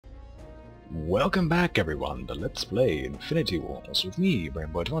Welcome back everyone to Let's Play Infinity Wars with me,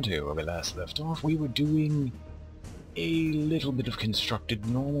 Brainboy20. Where we last left off, we were doing a little bit of constructed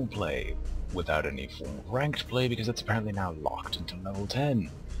normal play without any form of ranked play because that's apparently now locked until level 10.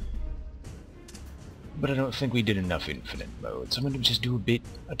 But I don't think we did enough infinite mode, so I'm going to just do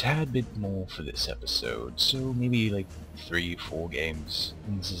a tad bit more for this episode. So maybe like 3-4 games,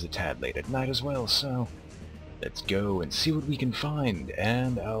 and this is a tad late at night as well, so let's go and see what we can find,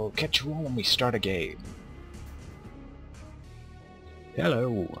 and I'll catch you all when we start a game.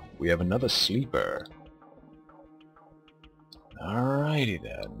 Hello, we have another sleeper. Alrighty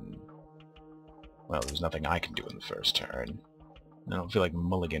then. Well, there's nothing I can do in the first turn. I don't feel like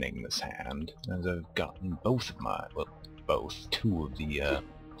mulliganing this hand, as I've gotten both of my, well, two of the,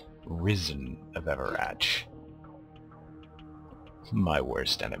 Risen of Everatch. My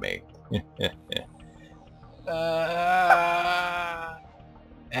worst enemy.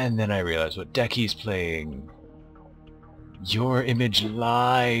 And then I realized what deck he's playing. Your image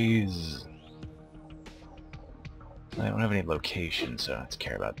lies. I don't have any location, so I don't have to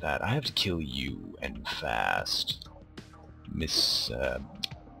care about that. I have to kill you, and fast. Miss,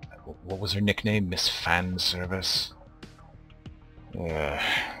 what was her nickname? Miss Fan Service? Oh,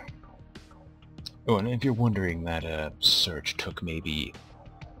 and if you're wondering, that, search took maybe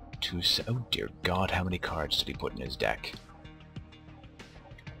oh dear god, how many cards did he put in his deck?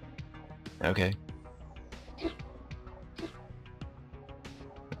 Okay.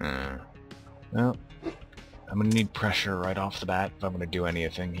 Well, I'm gonna need pressure right off the bat if I'm gonna do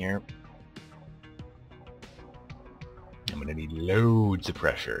anything here. I'm gonna need loads of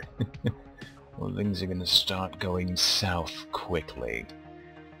pressure. Well, things are gonna start going south quickly.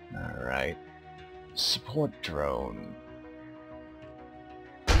 Alright. Support drone.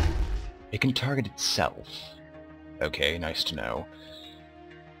 It can target itself. Okay, nice to know.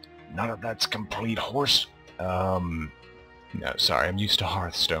 None of that's complete horse... No, sorry, I'm used to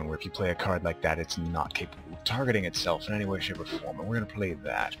Hearthstone, where if you play a card like that, it's not capable of targeting itself in any way, shape, or form, and we're gonna play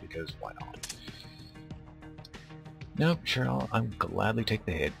that, because why not? Nope, sure, I'll gladly take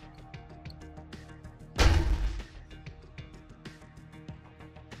the hit.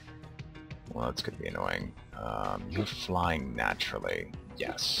 Well, that's gonna be annoying. You're flying naturally.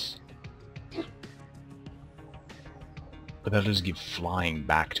 Yes. But that does give flying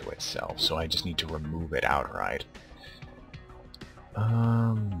back to itself, so I just need to remove it outright.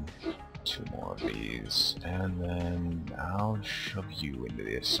 Two more of these, and then I'll shove you into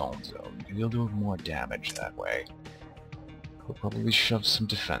the assault zone. You'll do more damage that way. We'll probably shove some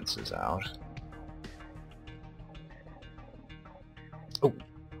defenses out. Oh!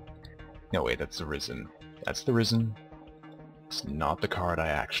 No, wait, that's the Risen. That's the Risen. It's not the card I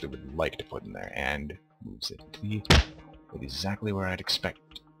actually would like to put in there, and moves it to the... exactly where I'd expect.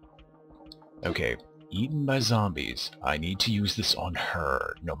 Okay, eaten by zombies. I need to use this on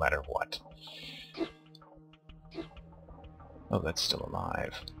her, no matter what. Oh, that's still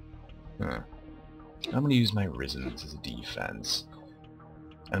alive. Huh. I'm gonna use my Risens as a defense.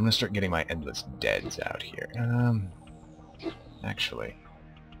 I'm gonna start getting my Endless Deads out here. Actually,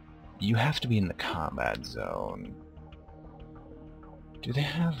 you have to be in the combat zone. Do they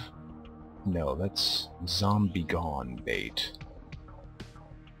have... No, that's Zombie Gone bait.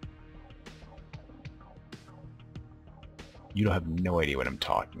 You don't have no idea what I'm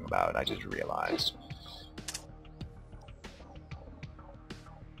talking about, I just realized.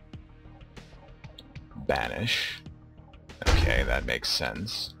 Banish. Okay, that makes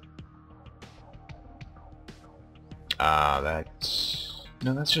sense. That's...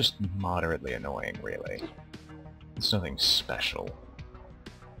 No, that's just moderately annoying, really. It's nothing special.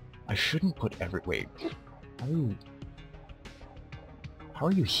 I shouldn't put every... Wait. How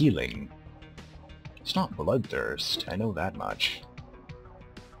are you healing? It's not Bloodthirst, I know that much.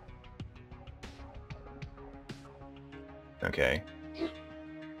 Okay.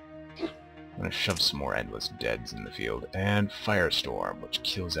 I'm gonna shove some more Endless Deads in the field. And Firestorm, which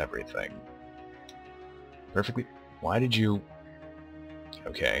kills everything. Perfectly... Why did you...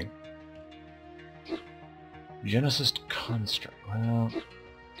 Okay. Genesis Construct... Well...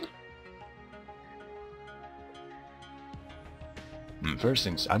 First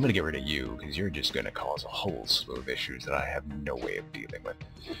things, I'm gonna get rid of you, because you're just gonna cause a whole slew of issues that I have no way of dealing with.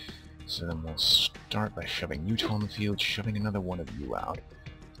 So then we'll start by shoving you two on the field, shoving another one of you out.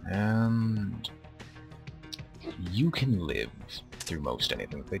 And... you can live through most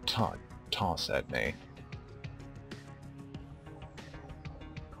anything that they toss at me.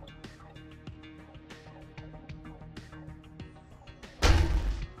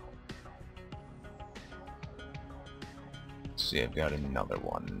 see, I've got another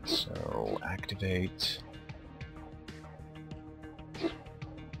one, so activate.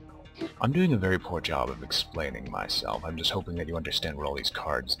 I'm doing a very poor job of explaining myself. I'm just hoping that you understand what all these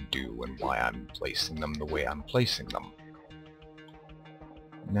cards do and why I'm placing them the way I'm placing them.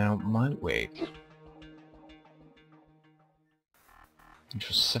 Now, wait.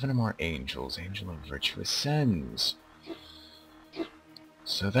 For 7 or more angels, Angel of Virtue ascends.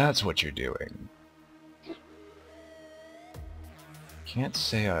 So that's what you're doing. Can't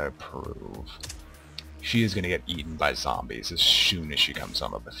say I approve. She is going to get eaten by zombies as soon as she comes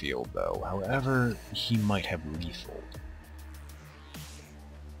onto the field, though. However, he might have lethal.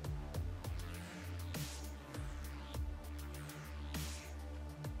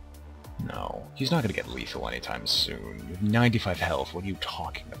 No, he's not going to get lethal anytime soon. With 95 health, what are you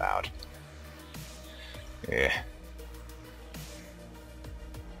talking about?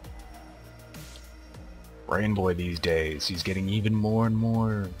 Rainboy these days, he's getting even more and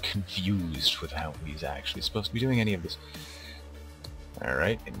more confused with how he's actually supposed to be doing any of this.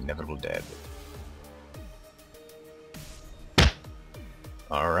 Alright, inevitable dead.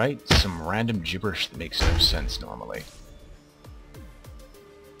 Alright, some random gibberish that makes no sense normally.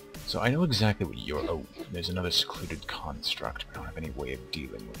 So I know exactly what you're... Oh, there's another secluded construct. I don't have any way of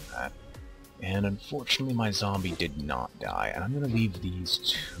dealing with that. And unfortunately my zombie did not die, and I'm going to leave these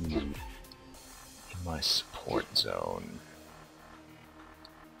two in my support zone.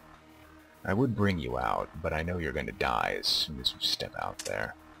 I would bring you out, but I know you're going to die as soon as you step out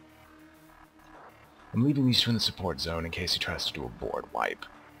there. I'm leaving these two in the support zone in case he tries to do a board wipe.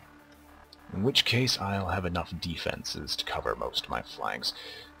 In which case I'll have enough defenses to cover most of my flanks.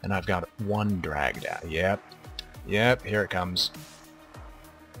 And I've got one dragged out. Yep, here it comes.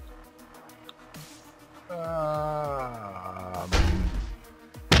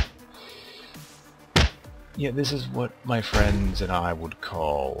 Yeah, this is what my friends and I would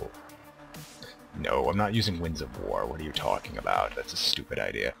call... No, I'm not using Winds of War. What are you talking about? That's a stupid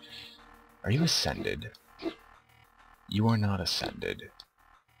idea. Are you ascended? You are not ascended.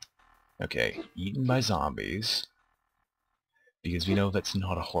 Okay, eaten by zombies. Because we know that's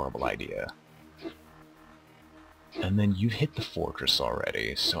not a horrible idea. And then you've hit the fortress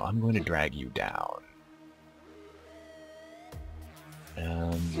already, so I'm going to drag you down.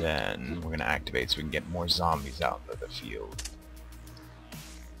 And then we're going to activate so we can get more zombies out of the field.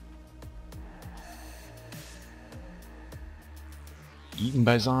 Eaten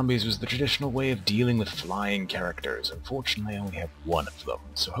by zombies was the traditional way of dealing with flying characters. Unfortunately, I only have one of them,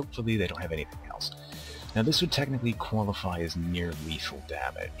 so hopefully they don't have anything else. Now this would technically qualify as near lethal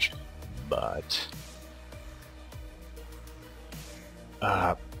damage, but...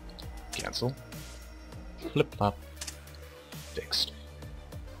 cancel. Flip-flop. Fixed.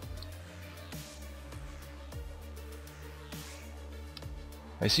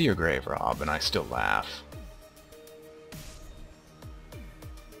 I see your grave, Rob, and I still laugh.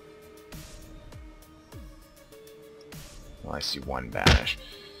 Well, I see one vanish.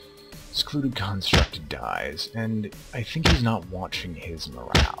 Secluded Construct dies, and I think he's not watching his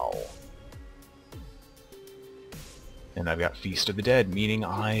morale. And I've got Feast of the Dead, meaning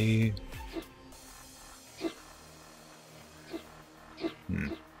I...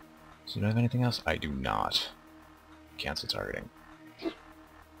 So do I have anything else? I do not. Cancel targeting.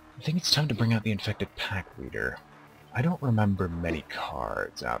 I think it's time to bring out the Infected Pack Leader. I don't remember many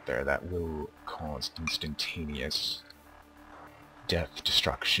cards out there that will cause instantaneous death,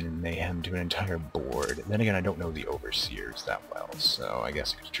 destruction, and mayhem to an entire board. Then again, I don't know the Overseers that well, so I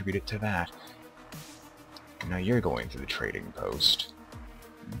guess I could attribute it to that. Now you're going to the trading post,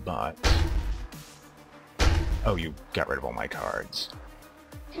 but... Oh, you got rid of all my cards.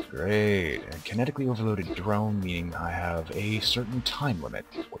 Great. A kinetically overloaded drone, meaning I have a certain time limit.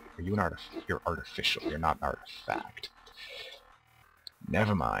 Wait, are you an You're artificial. You're not an artifact.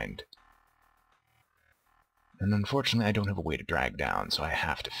 Never mind. And unfortunately, I don't have a way to drag down, so I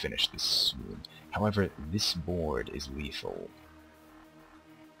have to finish this soon. However, this board is lethal.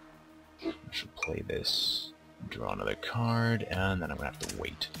 I should play this, draw another card, and then I'm going to have to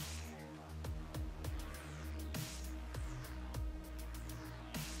wait.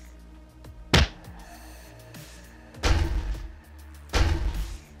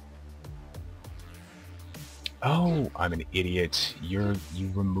 Oh, I'm an idiot. You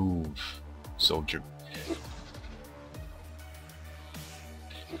remove soldier.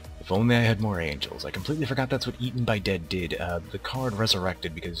 If only I had more angels. I completely forgot that's what Eaten by Dead did. The card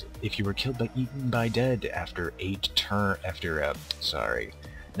resurrected because if you were killed by Eaten by Dead after 3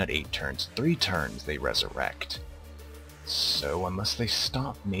 turns, they resurrect. So unless they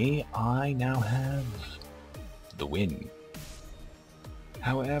stop me, I now have the win.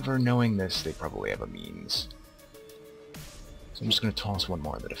 However, knowing this, they probably have a means. So I'm just going to toss one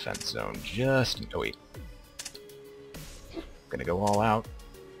more in the defense zone, just... oh wait. Gonna go all out.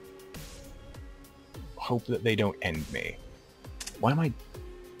 Hope that they don't end me. Why am I...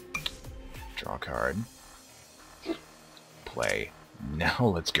 draw a card. Play. Now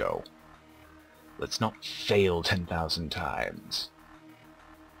let's go. Let's not fail 10,000 times.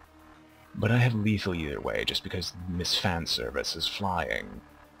 But I have lethal either way, just because Miss Fanservice is flying.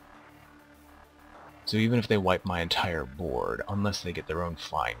 So even if they wipe my entire board, unless they get their own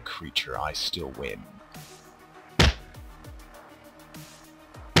flying creature, I still win.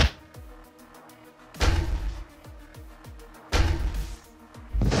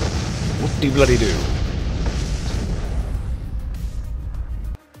 Whoop-de-bloody-doo.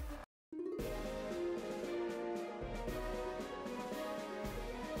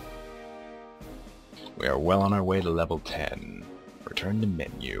 We are well on our way to level 10. Return to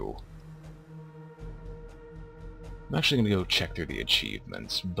menu. I'm actually going to go check through the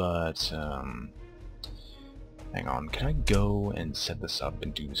achievements, but, hang on, can I go and set this up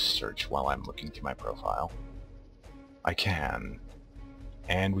and do search while I'm looking through my profile? I can.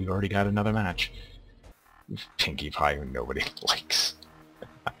 And we've already got another match. Pinkie Pie who nobody likes.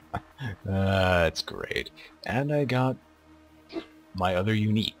 That's great. And I got my other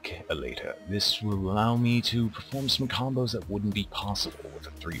unique Elata. This will allow me to perform some combos that wouldn't be possible with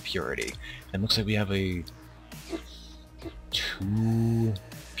a 3 purity. And looks like we have a 2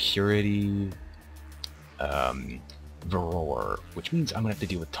 purity Varor, which means I'm gonna have to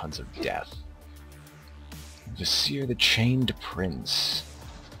deal with tons of death. Vizier the Chained Prince.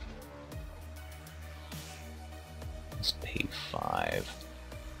 Let's pay 5.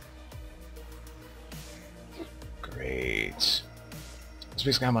 Great. So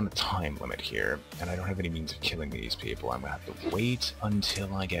basically I'm on a time limit here, and I don't have any means of killing these people. I'm gonna have to wait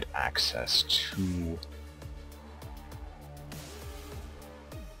until I get access to...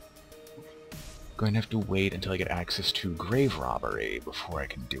 going to have to wait until I get access to Grave Robbery before I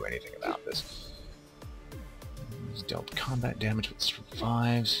can do anything about this. He's dealt combat damage with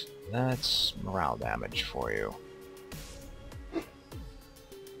 5s. That's morale damage for you.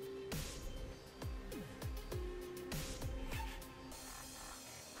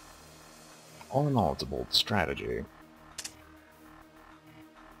 All in all, it's a bold strategy.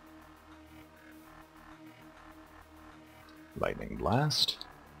 Lightning Blast.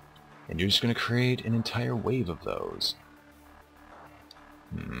 And you're just going to create an entire wave of those.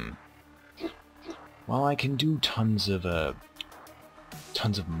 While I can do tons of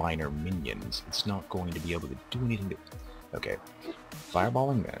minor minions, it's not going to be able to do anything to... Okay.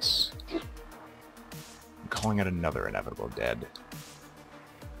 Fireballing this. I'm calling out another Inevitable Dead.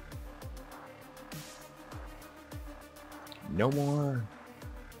 No more...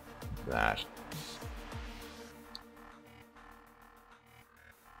 that.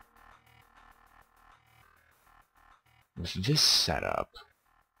 With this setup...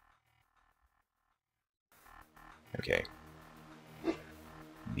 okay.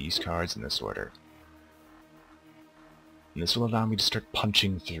 These cards in this order. And this will allow me to start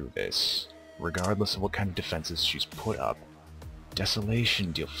punching through this, regardless of what kind of defenses she's put up.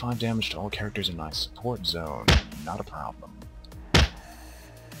 Desolation, deal 5 damage to all characters in my support zone. Not a problem.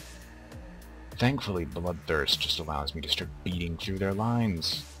 Thankfully, Bloodthirst just allows me to start beating through their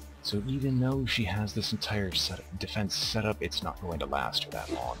lines. So even though she has this entire defense setup, it's not going to last her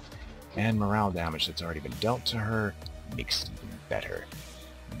that long. And morale damage that's already been dealt to her makes it even better.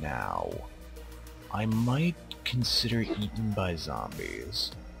 Now, I might consider eaten by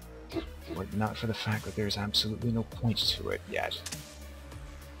zombies. Were it not for the fact that there's absolutely no point to it yet.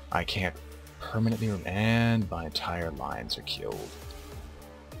 I can't permanently... and my entire lines are killed.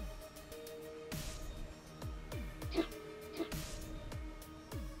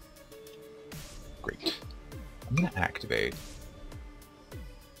 Great. I'm gonna activate.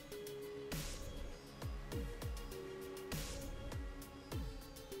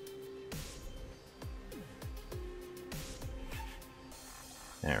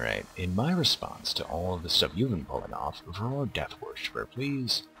 Alright, in my response to all of the stuff you've been pulling off, Varor Death Worshipper,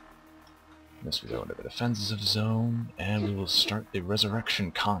 please. This will go into the defensive zone, and we will start the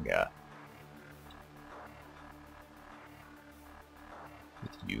Resurrection Conga.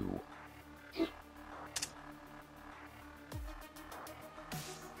 With you.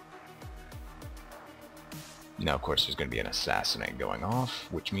 Now, of course, there's going to be an Assassinate going off,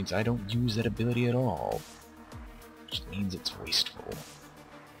 which means I don't use that ability at all. Which means it's wasteful.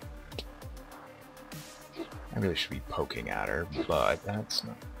 I really should be poking at her, but that's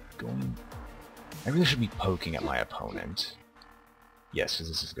not going... I really should be poking at my opponent. Yes, this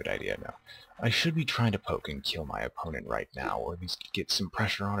is a good idea now. I should be trying to poke and kill my opponent right now, or at least get some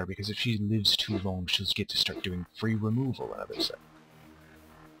pressure on her, because if she lives too long, she'll get to start doing free removal and other stuff.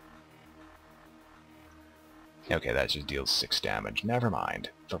 Okay, that just deals 6 damage. Never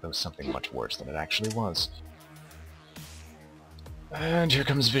mind. Thought that was something much worse than it actually was. And here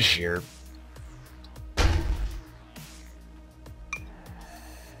comes Vashir.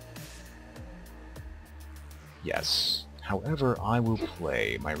 Yes. However, I will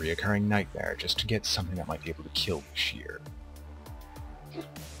play my reoccurring nightmare just to get something that might be able to kill Bashir.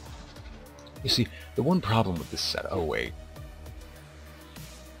 You see, the one problem with this set... Oh, wait.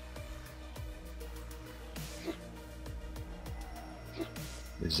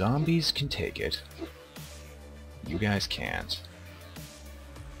 The zombies can take it. You guys can't.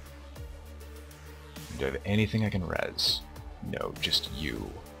 Do I have anything I can res? No, just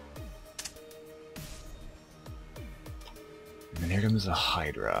you. And here comes the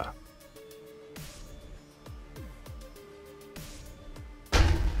Hydra.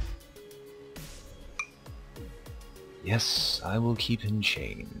 Yes, I will keep him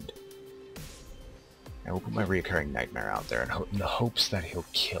chained. I will put my reoccurring nightmare out there in the hopes that he'll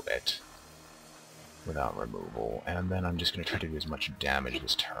kill it without removal, and then I'm just going to try to do as much damage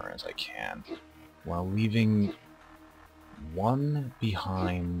this turn as I can, while leaving one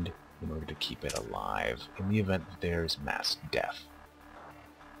behind in order to keep it alive in the event that there's mass death.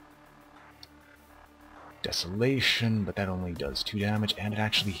 Desolation, but that only does 2 damage, and it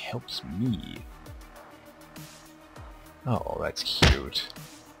actually helps me. Oh, that's cute.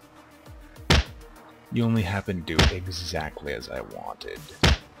 You only happen to do exactly as I wanted.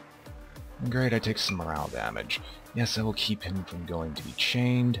 Great, I take some morale damage. Yes, I will keep him from going to be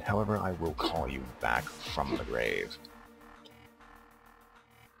chained, however I will call you back from the grave.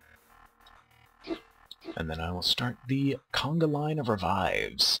 And then I will start the conga line of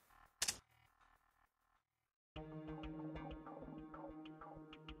revives.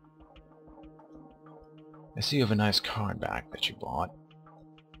 I see you have a nice card back that you bought.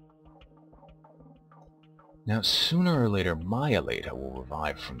 Now, sooner or later, Myelata will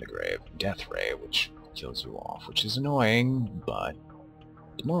revive from the grave, Death Ray, which kills you off, which is annoying, but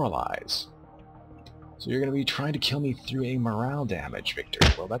demoralize. So you're going to be trying to kill me through a morale damage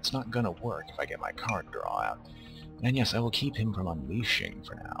victory. Well, that's not going to work if I get my card draw out. And yes, I will keep him from unleashing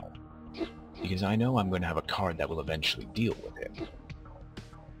for now, because I know I'm going to have a card that will eventually deal with him.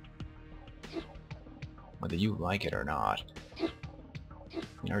 Whether you like it or not.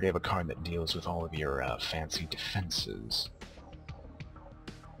 You already have a card that deals with all of your fancy defenses.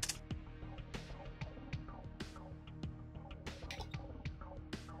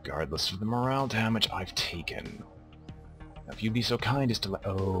 Regardless of the morale damage I've taken. Now, if you'd be so kind as to let...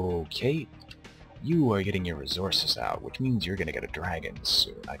 Okay. You are getting your resources out, which means you're gonna get a dragon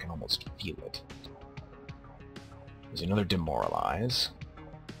soon. I can almost feel it. There's another demoralize.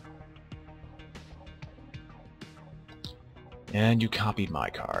 And you copied my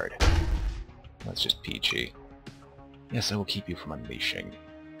card. That's just peachy. Yes, I will keep you from unleashing.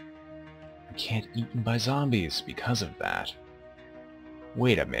 I can't eaten by zombies because of that.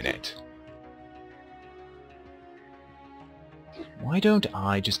 Wait a minute. Why don't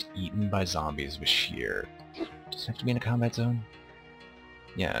I just eaten by zombies Bashir? Does it have to be in a combat zone?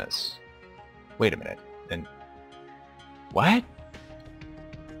 Yes. Wait a minute. Then... What?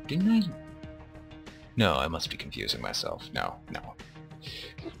 Didn't I... No, I must be confusing myself. No.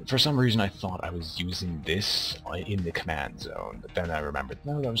 For some reason I thought I was using this in the command zone, but then I remembered,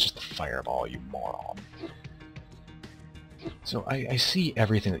 no, that was just the fireball, you moron. So I see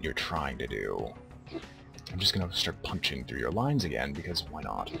everything that you're trying to do. I'm just gonna start punching through your lines again, because why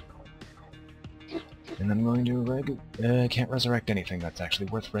not? And I'm going to can't resurrect anything that's actually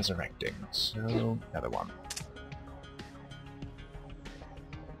worth resurrecting, so another one.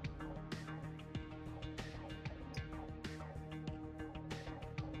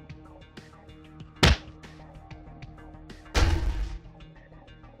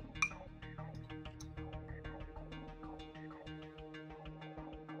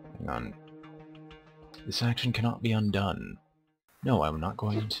 Hang on. This action cannot be undone. No, I'm not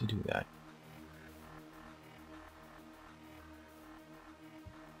going to do that.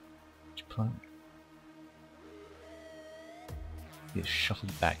 He is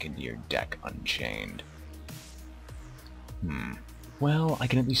shuffled back into your deck unchained. Well, I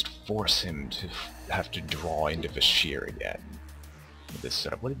can at least force him to have to draw into Vashir again. With this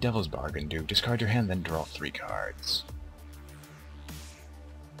setup, what did Devil's Bargain do? Discard your hand, then draw 3 cards.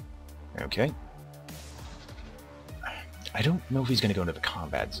 Okay. I don't know if he's going to go into the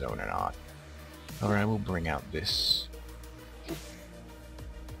combat zone or not. However, I will bring out this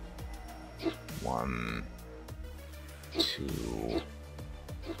 1, 2...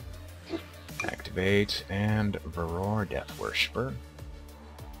 Activate, and Varor Death Worshipper.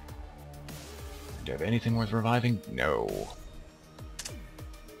 Do I have anything worth reviving? No.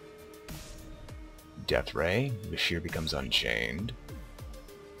 Death Ray, Bashir becomes unchained.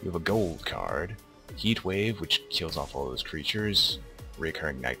 You have a gold card. Heat Wave, which kills off all those creatures.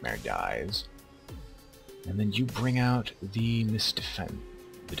 Recurring Nightmare dies. And then you bring out the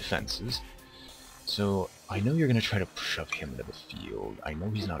defenses. So, I know you're going to try to shove him into the field. I know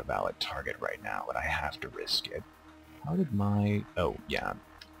he's not a valid target right now, but I have to risk it. How did my... Oh, yeah.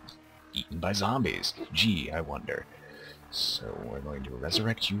 Eaten by zombies. Gee, I wonder. So, we're going to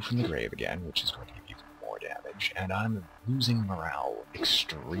resurrect you from the grave again, which is going to give you more damage. And I'm losing morale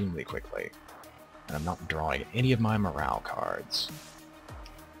extremely quickly. And I'm not drawing any of my morale cards.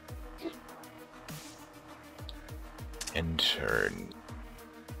 End turn.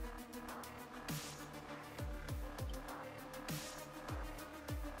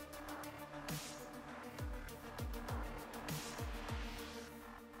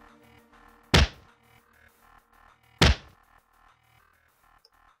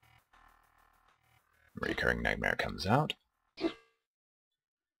 Recurring Nightmare comes out. A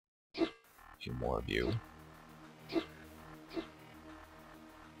few more of you.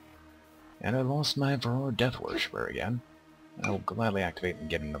 And I lost my Varor Death Worshipper again. I will gladly activate and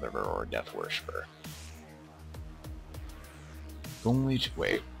get another Varor Death Worshipper. Only to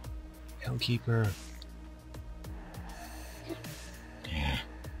wait. Hellkeeper. Yeah.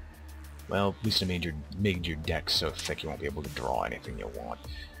 Well, at least I made your deck so thick you won't be able to draw anything you want.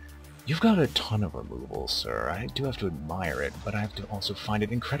 You've got a ton of removal, sir. I do have to admire it, but I have to also find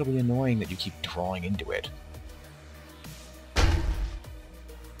it incredibly annoying that you keep drawing into it.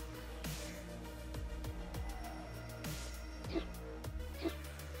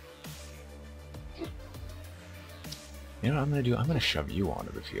 You know what I'm going to do? I'm going to shove you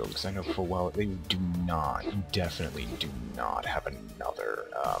onto the field, because I know full well that you definitely do not have another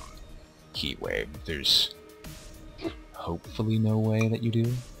heat wave. There's hopefully no way that you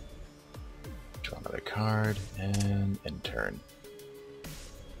do. Draw another card, and end turn.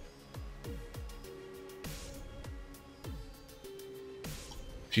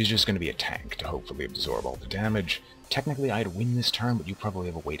 She's just going to be a tank to hopefully absorb all the damage. Technically, I'd win this turn, but you probably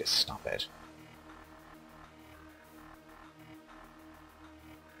have a way to stop it.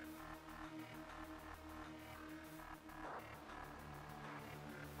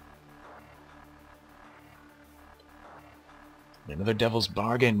 Another Devil's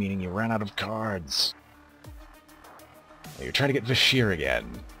Bargain, meaning you ran out of cards. Oh, you're trying to get Vashir again.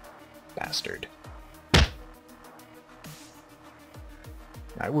 Bastard.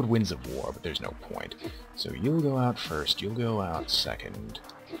 I would Winds of War, but there's no point. So you'll go out first, you'll go out second.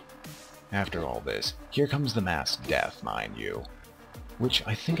 After all this, here comes the mass death, mind you. Which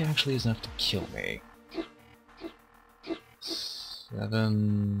I think actually is enough to kill me.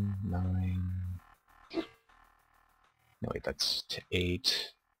 7, 9... No, wait, that's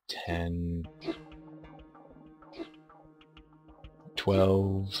 8, 10,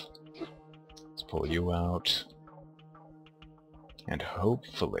 12. Let's pull you out. And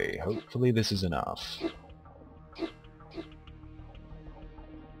hopefully this is enough.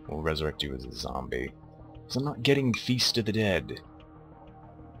 We'll resurrect you as a zombie. Because I'm not getting Feast of the Dead.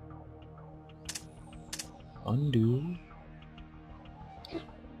 Undo.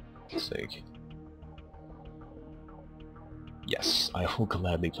 For sake. Yes, I will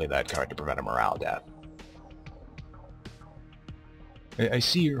gladly play that card to prevent a morale death. I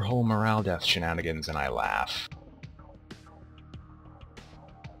see your whole morale death shenanigans and I laugh.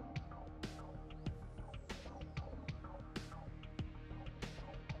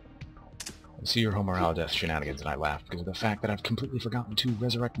 I see your whole morale death shenanigans and I laugh because of the fact that I've completely forgotten to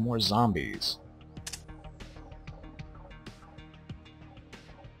resurrect more zombies.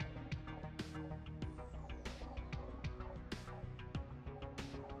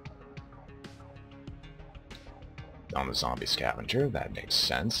 On the zombie scavenger, that makes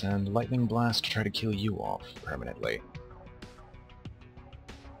sense, and lightning blast to try to kill you off permanently.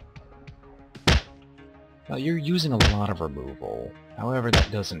 Now you're using a lot of removal, however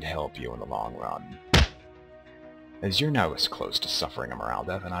that doesn't help you in the long run. As you're now as close to suffering a morale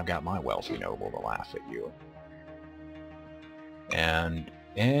death, and I've got my wealthy noble to laugh at you. And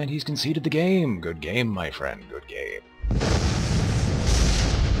he's conceded the game! Good game, my friend, good game.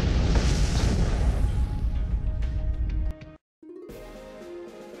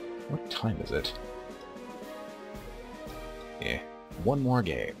 What time is it? Yeah, one more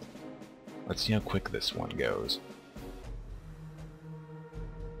game. Let's see how quick this one goes.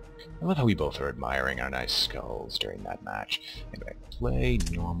 I love how we both are admiring our nice skulls during that match. Anyway, play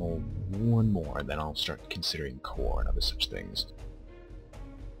normal one more, and then I'll start considering core and other such things.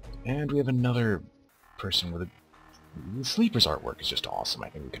 And we have another person with a... The Sleeper's artwork is just awesome, I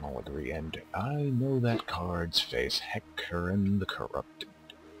think we can all agree, and I know that card's face, Hecarim the Corrupted.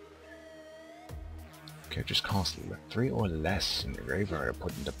 Characters cost 3 or less in the graveyard are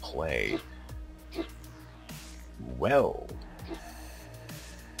put into play. Well...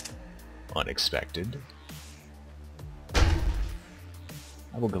 unexpected.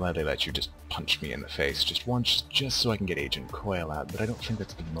 I will gladly let you just punch me in the face just once, just so I can get Agent Coil out, but I don't think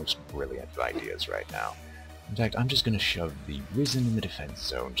that's the most brilliant of ideas right now. In fact, I'm just going to shove the Risen in the defense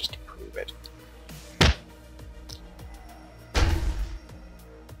zone just to prove it.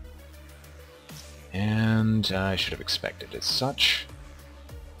 And I should have expected as such.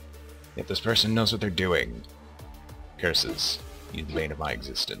 Yet this person knows what they're doing. Curses. He's the bane of my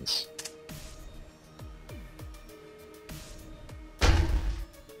existence.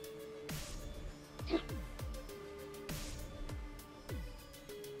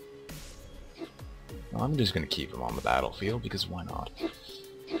 Well, I'm just going to keep him on the battlefield, because why not?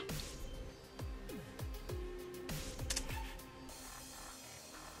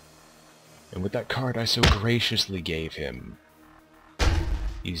 And with that card I so graciously gave him,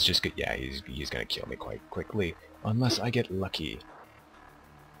 he's just yeah, he's going to kill me quite quickly, unless I get lucky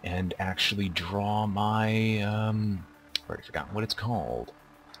and actually draw my, I've already forgotten what it's called.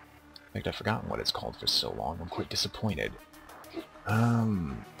 In fact, I've forgotten what it's called for so long, I'm quite disappointed.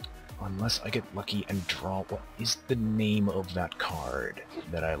 Unless I get lucky and draw... What is the name of that card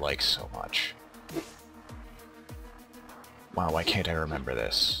that I like so much? Wow, why can't I remember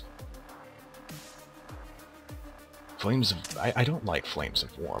this? Flames of... I don't like Flames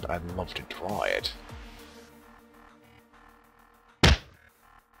of War, but I'd love to draw it.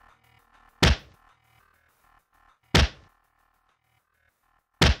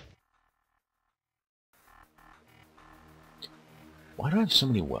 Why do I have so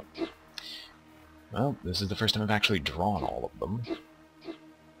many... Well, this is the first time I've actually drawn all of them.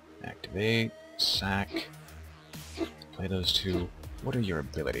 Activate, sack, play those two. What are your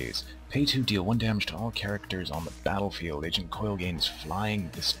abilities? Pay 2, deal 1 damage to all characters on the battlefield. Agent Coil gains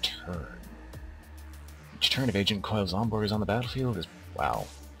flying this turn. Each turn of Agent Coil's onboard is on the battlefield is... wow.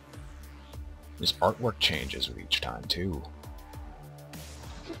 This artwork changes with each time, too.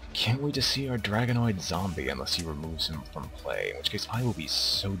 Can't wait to see our Dragonoid zombie unless he removes him from play, in which case I will be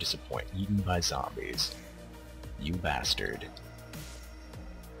so disappointed. Eaten by zombies. You bastard.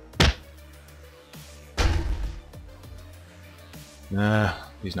 Nah,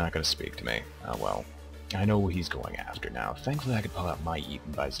 he's not gonna speak to me. Oh well. I know what he's going after now. Thankfully I could pull out my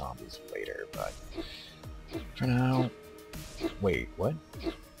eaten by zombies later, but... for now... Wait, what?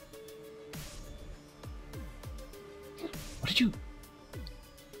 What did you...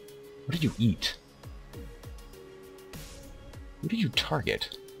 What did you eat? Who did you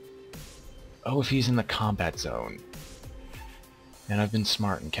target? Oh, if he's in the combat zone. And I've been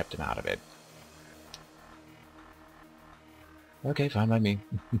smart and kept him out of it. Okay, fine by me.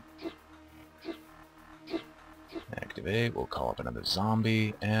 Activate, we'll call up another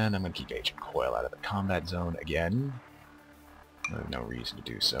zombie, and I'm gonna keep Agent Coil out of the combat zone again. There's no reason to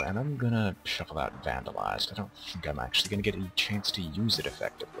do so, and I'm gonna shuffle out Vandalized. I don't think I'm actually gonna get a chance to use it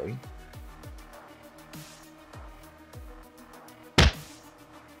effectively.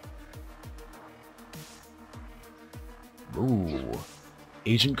 Ooh.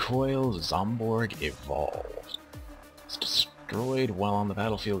 Agent Coil Zomborg Evolved. It's destroyed while on the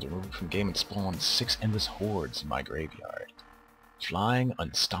battlefield, removed from game, and spawns 6 endless hordes in my graveyard. Flying,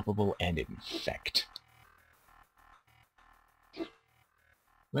 unstoppable, and infect.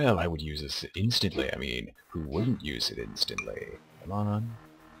 Well, I would use this instantly. I mean, who wouldn't use it instantly? Come on.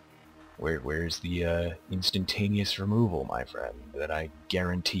 Where's the instantaneous removal, my friend, that I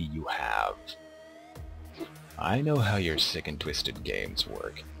guarantee you have? I know how your sick and twisted games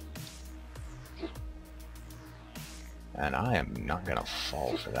work. And I am not gonna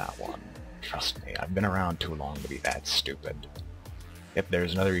fall for that one. Trust me, I've been around too long to be that stupid. Yep,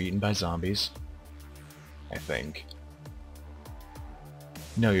 there's another eaten by zombies. I think.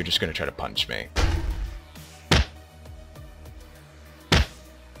 No, you're just gonna try to punch me.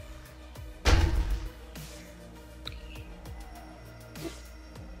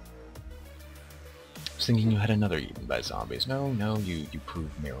 I was thinking you had another eaten by zombies. No, you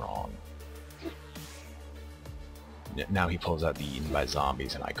proved me wrong. Now he pulls out the eaten by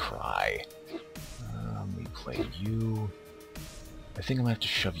zombies and I cry. We play you. I think I'm gonna have to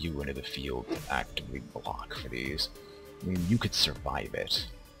shove you into the field to actively block for these. I mean, you could survive it.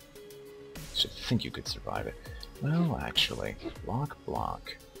 So I think you could survive it. Well, actually,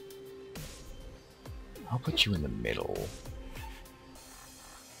 block. I'll put you in the middle.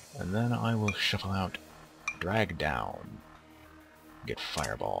 And then I will shuffle out drag down. Get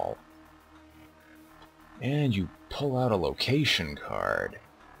fireball. And you pull out a location card.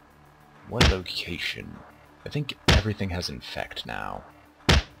 What location? I think everything has infect now.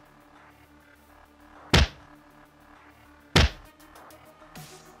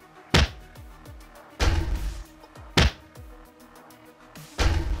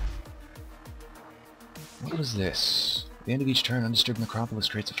 What was this? At the end of each turn, Undisturbed Necropolis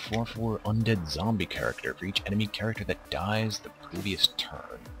creates a 4/4 undead zombie character for each enemy character that dies the previous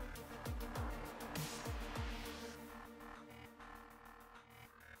turn.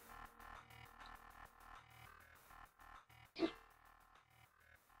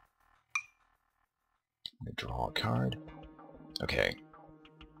 I'm gonna draw a card. Okay.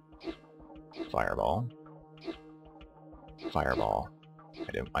 Fireball. Fireball.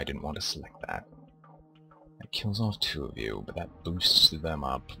 I didn't want to select that. That kills off 2 of you, but that boosts them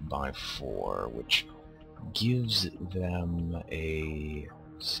up by 4, which gives them a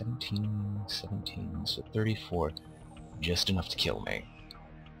 17, so 34, just enough to kill me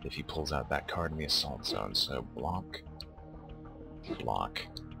if he pulls out that card in the assault zone. So block.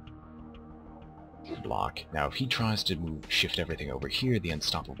 Now if he tries to shift everything over here, the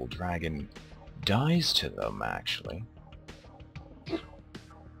Unstoppable Dragon dies to them, actually.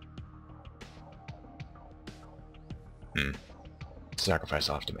 Sacrifice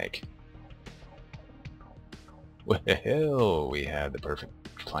I'll have to make. Well, we had the perfect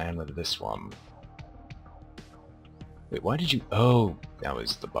plan with this one. Wait, why did you... Oh, that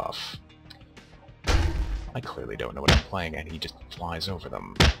was the buff. I clearly don't know what I'm playing, and he just flies over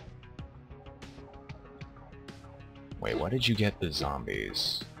them. Wait, why did you get the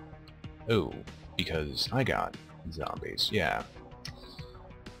zombies? Oh, because I got zombies, yeah.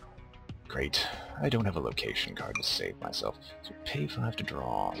 Great. I don't have a location card to save myself, so pay 5 to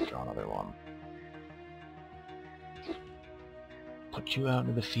draw another one. Put you out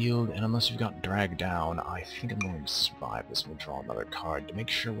into the field, and unless you've got dragged down, I think I'm going to survive this and draw another card to make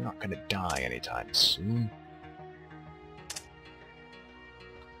sure we're not going to die anytime soon.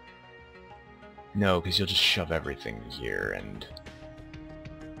 No, because you'll just shove everything here, and...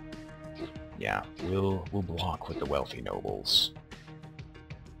 yeah, we'll block with the Wealthy Nobles.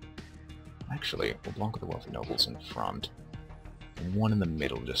 Actually, we'll block with the Wealthy Nobles in front, and one in the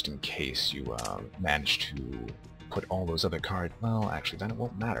middle just in case you manage to put all those other cards... Well, actually, then it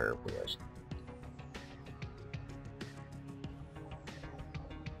won't matter, will it?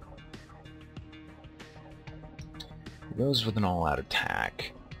 He goes with an all-out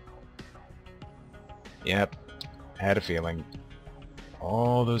attack. Yep, had a feeling.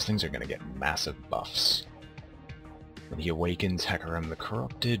 All those things are going to get massive buffs. When he awakens Hecarim the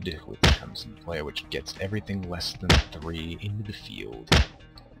Corrupted, which comes into play, which gets everything less than 3 into the field.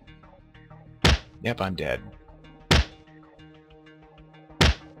 Yep, I'm dead.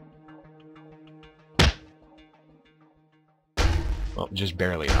 Well, just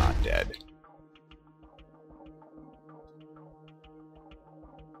barely not dead.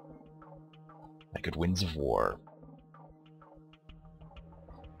 I could Winds of War.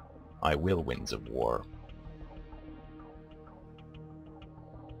 I will Winds of War.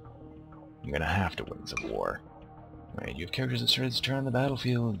 I'm gonna have to Winds of War. Right, you have characters that started to turn on the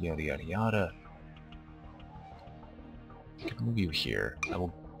battlefield, yada yada yada. I can move you here. I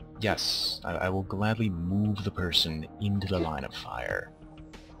will... Yes, I will gladly move the person into the line of fire.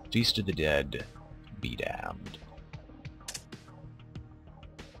 Feast of the Dead, be damned.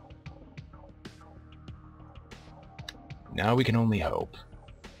 Now we can only hope.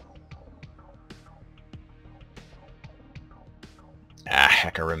 Ah,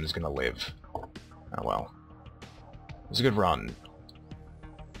 Hecarim's gonna live. Oh well. It was a good run.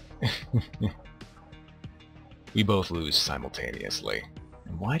 We both lose simultaneously.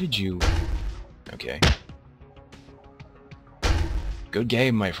 And why did you... Okay. Good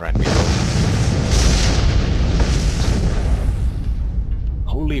game, my friend. We both...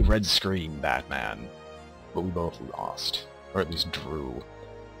 Holy red screen, Batman. But we both lost. Or at least drew.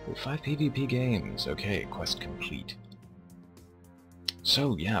 With 5 PvP games. Okay, quest complete.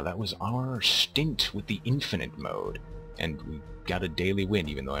 So, yeah, that was our stint with the Infinite mode. And we got a daily win,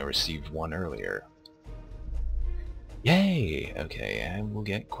 even though I received one earlier. Yay! Okay, and we'll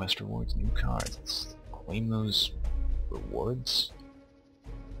get quest rewards, new cards. Let's claim those rewards.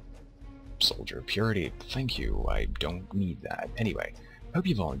 Soldier of Purity, thank you. I don't need that. Anyway, Hope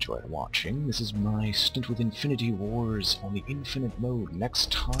you've all enjoyed watching. This is my stint with Infinity Wars on the Infinite mode.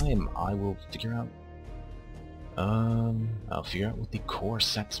 Next time I will figure out... I'll figure out what the core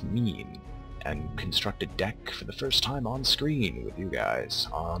sets mean, and construct a deck for the first time on screen with you guys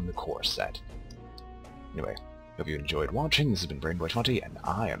on the core set. Anyway, hope you enjoyed watching. This has been Brainboy20, and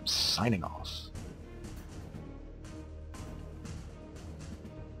I am signing off.